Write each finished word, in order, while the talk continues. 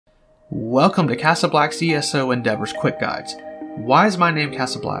Welcome to Casa Black's ESO Endeavor's Quick Guides. Why is my name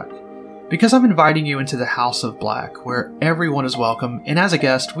Casa Black? Because I'm inviting you into the House of Black, where everyone is welcome, and as a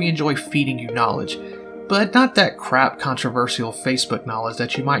guest, we enjoy feeding you knowledge. But not that crap controversial Facebook knowledge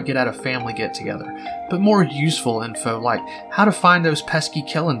that you might get at a family get-together, but more useful info like how to find those pesky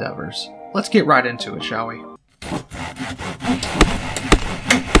kill endeavors. Let's get right into it, shall we?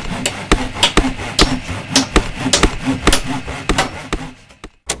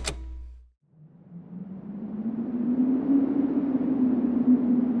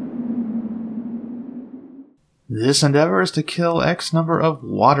 This endeavor is to kill X number of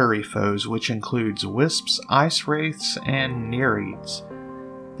watery foes, which includes wisps, ice wraiths, and nereids.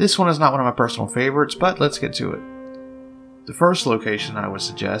 This one is not one of my personal favorites, but let's get to it. The first location I would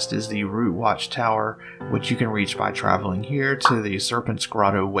suggest is the Rootwatch Tower, which you can reach by traveling here to the Serpent's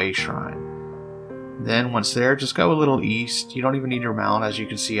Grotto Way Shrine. Then once there, just go a little east. You don't even need your mount, as you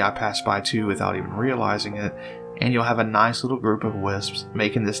can see I passed by two without even realizing it, and you'll have a nice little group of wisps,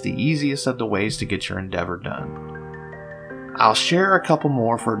 making this the easiest of the ways to get your endeavor done. I'll share a couple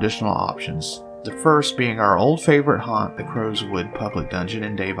more for additional options, the first being our old favorite haunt, the Crow's Wood Public Dungeon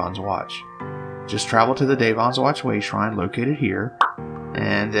in Davon's Watch. Just travel to the Davon's Watch Way Shrine located here,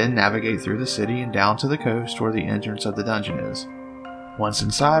 and then navigate through the city and down to the coast where the entrance of the dungeon is. Once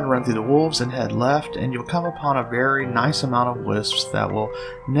inside, run through the wolves and head left, and you'll come upon a very nice amount of wisps that will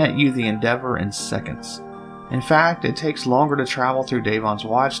net you the endeavor in seconds. In fact, it takes longer to travel through Davon's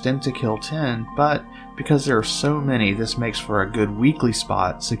Watch than to kill 10, but because there are so many, this makes for a good weekly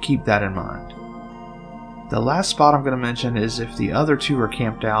spot, so keep that in mind. The last spot I'm going to mention is if the other two are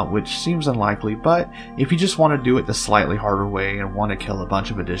camped out, which seems unlikely, but if you just want to do it the slightly harder way and want to kill a bunch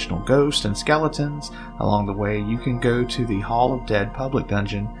of additional ghosts and skeletons along the way, you can go to the Hall of Dead Public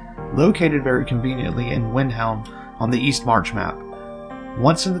Dungeon, located very conveniently in Windhelm on the East March map.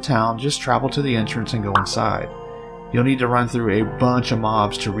 Once in the town, just travel to the entrance and go inside. You'll need to run through a bunch of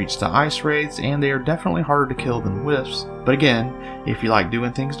mobs to reach the ice wraiths, and they are definitely harder to kill than wisps, but again, if you like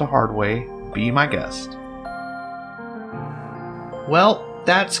doing things the hard way, be my guest. Well,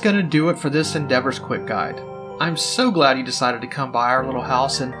 that's gonna do it for this Endeavor's Quick Guide. I'm so glad you decided to come by our little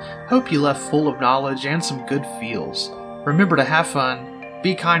house and hope you left full of knowledge and some good feels. Remember to have fun,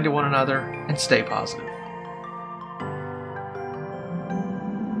 be kind to one another, and stay positive.